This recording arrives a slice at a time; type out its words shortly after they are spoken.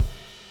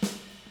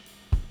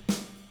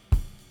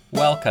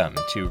Welcome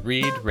to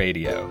Read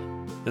Radio.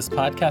 This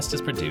podcast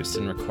is produced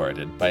and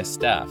recorded by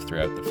staff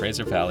throughout the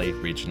Fraser Valley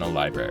Regional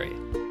Library.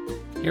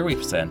 Here we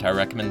present our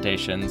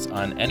recommendations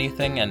on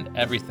anything and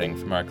everything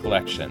from our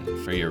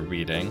collection for your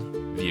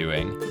reading,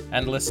 viewing,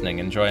 and listening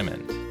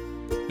enjoyment.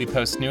 We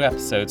post new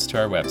episodes to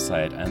our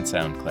website and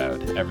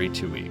SoundCloud every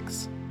 2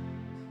 weeks.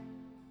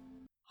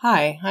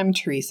 Hi, I'm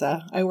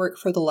Teresa. I work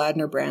for the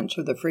Ladner branch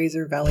of the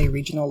Fraser Valley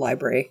Regional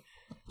Library.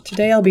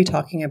 Today I'll be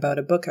talking about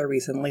a book I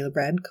recently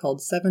read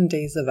called 7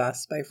 Days of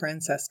Us by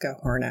Francesca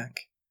Hornak.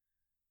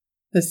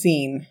 The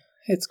scene.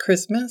 It's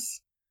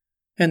Christmas,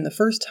 and the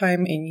first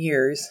time in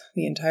years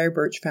the entire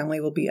Birch family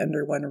will be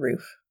under one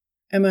roof.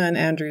 Emma and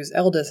Andrew's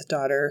eldest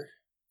daughter,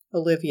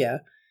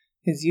 Olivia,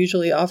 is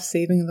usually off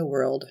saving the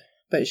world,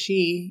 but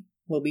she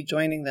will be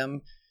joining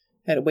them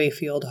at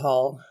Wayfield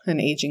Hall,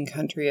 an aging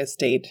country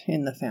estate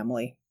in the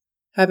family.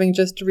 Having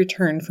just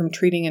returned from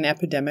treating an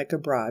epidemic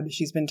abroad,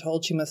 she's been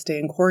told she must stay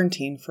in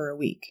quarantine for a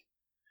week,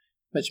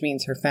 which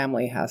means her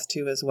family has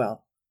to as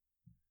well.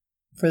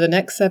 For the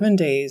next 7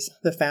 days,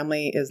 the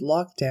family is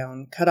locked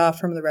down, cut off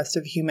from the rest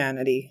of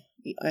humanity,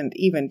 and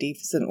even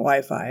decent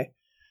Wi-Fi,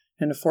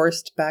 and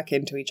forced back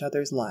into each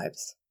other's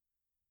lives.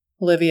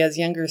 Olivia's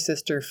younger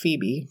sister,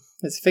 Phoebe,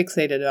 is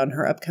fixated on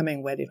her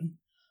upcoming wedding,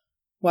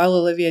 while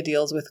Olivia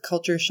deals with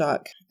culture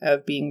shock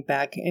of being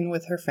back in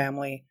with her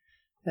family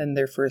and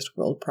their first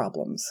world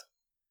problems.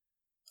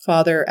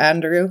 Father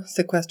Andrew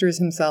sequesters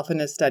himself in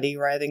his study,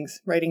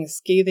 writing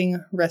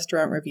scathing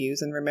restaurant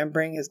reviews and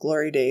remembering his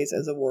glory days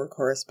as a war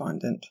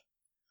correspondent.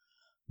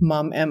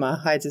 Mom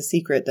Emma hides a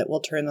secret that will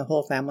turn the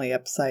whole family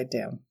upside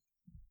down.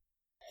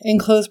 In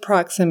close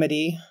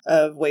proximity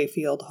of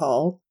Wayfield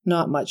Hall,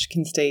 not much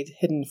can stay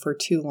hidden for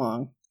too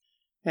long,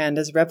 and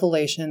as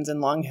revelations and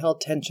long-held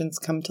tensions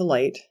come to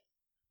light,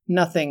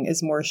 nothing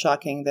is more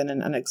shocking than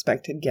an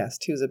unexpected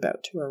guest who's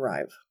about to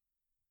arrive.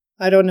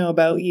 I don't know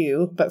about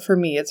you, but for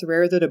me it's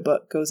rare that a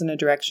book goes in a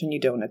direction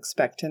you don't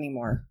expect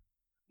anymore.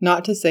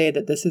 Not to say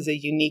that this is a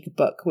unique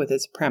book with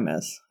its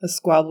premise, a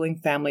squabbling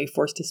family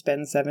forced to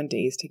spend 7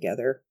 days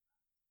together.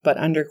 But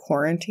under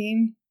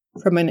quarantine,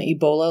 from an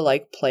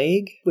Ebola-like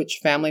plague,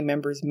 which family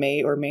members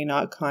may or may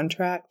not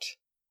contract,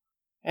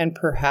 and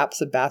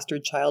perhaps a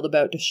bastard child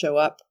about to show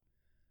up,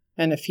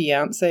 and a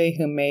fiancé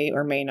who may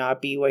or may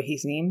not be what he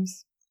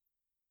seems.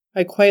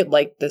 I quite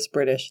liked this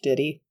British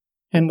ditty,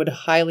 and would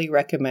highly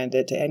recommend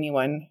it to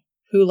anyone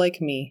who, like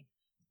me,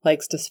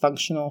 likes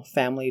dysfunctional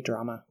family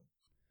drama.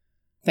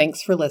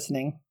 Thanks for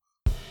listening.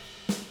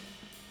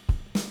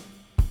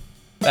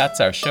 That's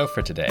our show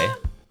for today.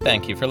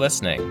 Thank you for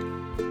listening.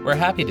 We're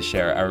happy to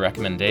share our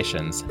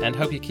recommendations and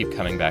hope you keep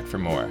coming back for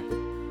more.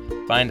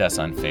 Find us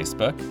on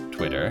Facebook,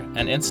 Twitter,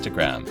 and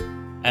Instagram,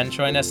 and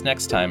join us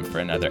next time for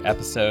another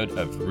episode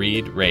of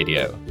Read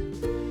Radio.